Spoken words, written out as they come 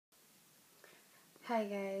Hi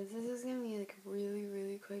guys, this is going to be like a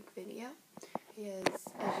really quick video because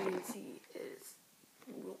as you can see it's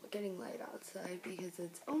getting light outside because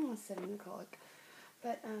it's almost 7 o'clock.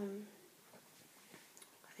 But I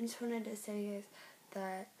just wanted to say guys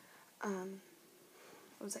that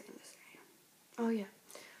what was I going to say? Oh yeah,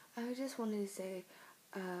 I just wanted to say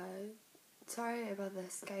sorry about the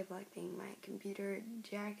Skyblock thing. My computer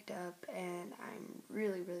jacked up and I'm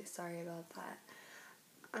really sorry about that.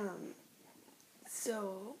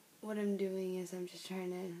 So what I'm doing is I'm just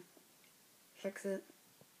trying to fix it,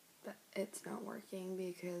 but it's not working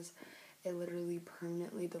because it literally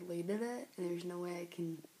permanently deleted it, and there's no way I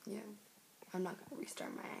can, I'm not going to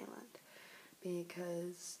restart my island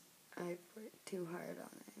because I worked too hard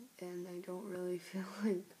on it, and I don't really feel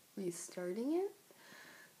like restarting it.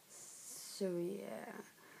 So yeah,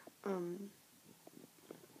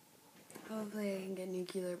 hopefully I can get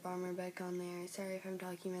Nuclear Bomber back on there. Sorry if I'm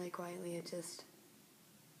talking really quietly, it just,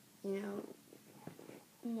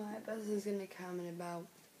 my bus is going to come in about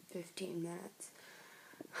 15 minutes.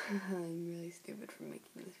 I'm really stupid for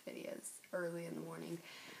making these videos early in the morning.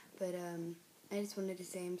 But I just wanted to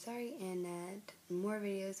say I'm sorry and that more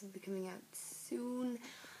videos will be coming out soon.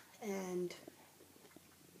 And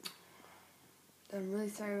I'm really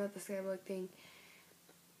sorry about the Skyblock thing.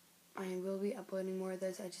 I will be uploading more of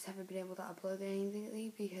those. I just haven't been able to upload anything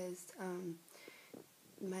lately because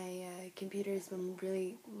my computer has been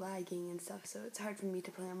really lagging and stuff, so it's hard for me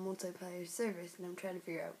to play on multiplayer servers, and I'm trying to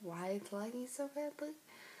figure out why it's lagging so badly.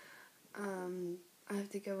 I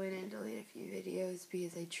have to go in and delete a few videos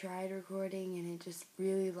because I tried recording and it just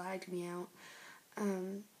really lagged me out.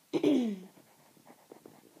 Again,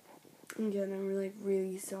 I'm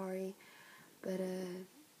really sorry, but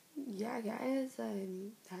yeah guys,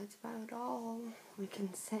 that's about all I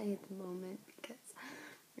can say at the moment because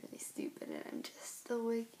really stupid and I'm just still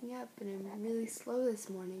waking up and I'm really slow this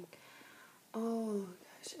morning. Oh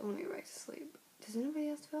gosh, I want to go back to sleep. Does anybody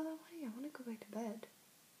else feel that way? I want to go back to bed.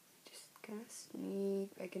 Just kind of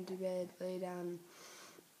sneak back into bed, lay down.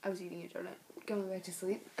 I was eating a donut, going back to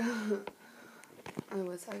sleep. I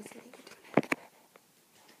was eating a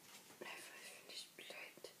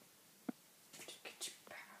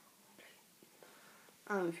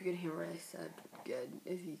donut. If you could hear what I said, good.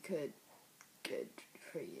 If you could, good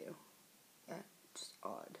for you. That's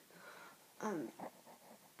odd.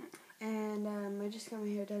 And I just got my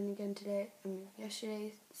hair done again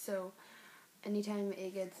yesterday, so anytime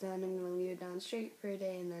it gets done, I'm going to leave it down straight for a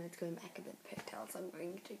day, and then it's going back a bit pigtails. I'm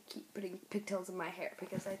going to keep putting pigtails in my hair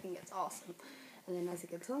because I think it's awesome. And then as it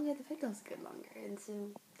gets longer, the pigtails get longer. And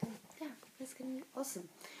so, yeah, it's going to be awesome.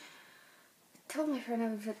 I told my friend I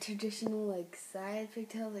would put traditional, side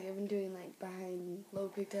pigtails. I've been doing, behind low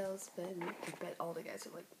pigtails, but I bet all the guys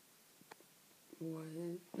are like, what?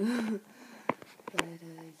 But,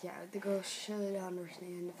 yeah, the girls should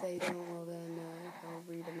understand. If they don't, well, then, they'll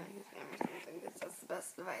read a magazine or something, because that's the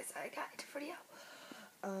best advice I got for you.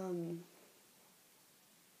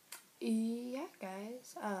 Yeah,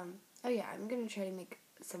 guys. Oh, yeah, I'm gonna try to make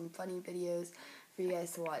some funny videos for you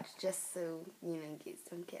guys to watch, just so, in case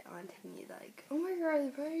don't get on to me, oh my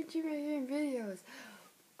god, why aren't you making videos?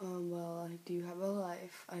 Well, I do have a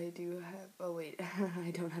life. I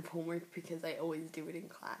don't have homework because I always do it in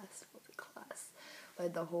class.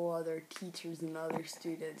 But the whole other teachers and other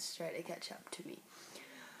students try to catch up to me.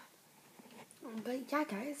 But yeah,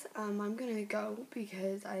 guys, I'm gonna go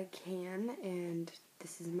because I can, and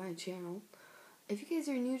this is my channel. If you guys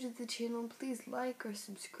are new to the channel, please like or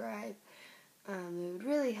subscribe. It would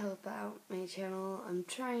really help out my channel. I'm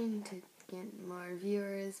trying to get more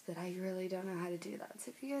viewers, but I really don't know how to do that.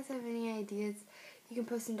 So if you guys have any ideas, you can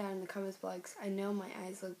post them down in the comments box. I know my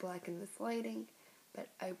eyes look black in this lighting, but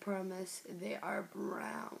I promise they are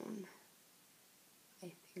brown.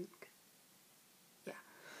 I think. Yeah.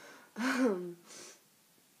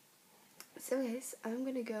 So guys, I'm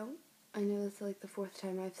gonna go. I know it's the 4th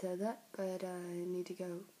time I've said that, but I need to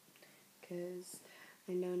go because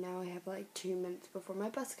I know now I have 2 minutes before my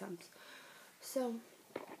bus comes. So,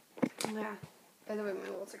 yeah. By the way, my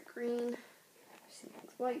walls are green.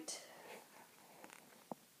 Ceiling's white.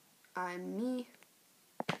 I'm me.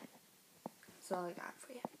 That's all I got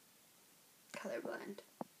for you. Colorblind.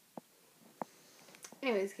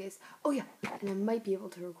 Anyways, guys. Oh yeah, and I might be able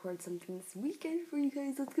to record something this weekend for you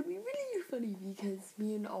guys. That's gonna be really funny because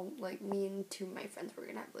me and 2 of my friends were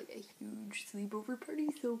gonna have a huge sleepover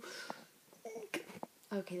party. So,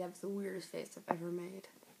 okay, that was the weirdest face I've ever made.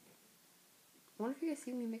 I wonder if you guys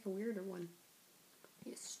see me make a weirder one.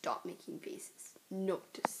 You stop making faces.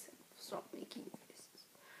 Note to self, stop making faces.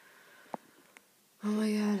 Oh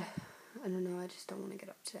my god. I don't know, I just don't want to get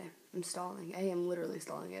up today. I'm stalling. I am literally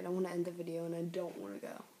stalling. I don't want to end the video and I don't want to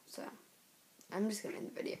go. So, I'm just going to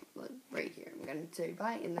end the video right here. I'm going to say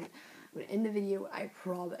bye and then I'm going to end the video, I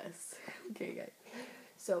promise. Okay, guys.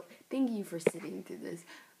 So, thank you for sitting through this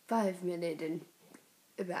 5-minute and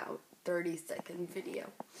about 30-second video.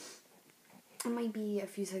 It might be a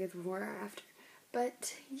few seconds before or after.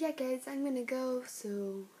 But, yeah, guys, I'm going to go. So,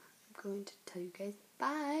 I'm going to tell you guys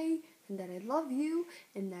bye. And that I love you.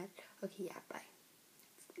 And that, okay, yeah, bye.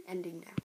 Ending now.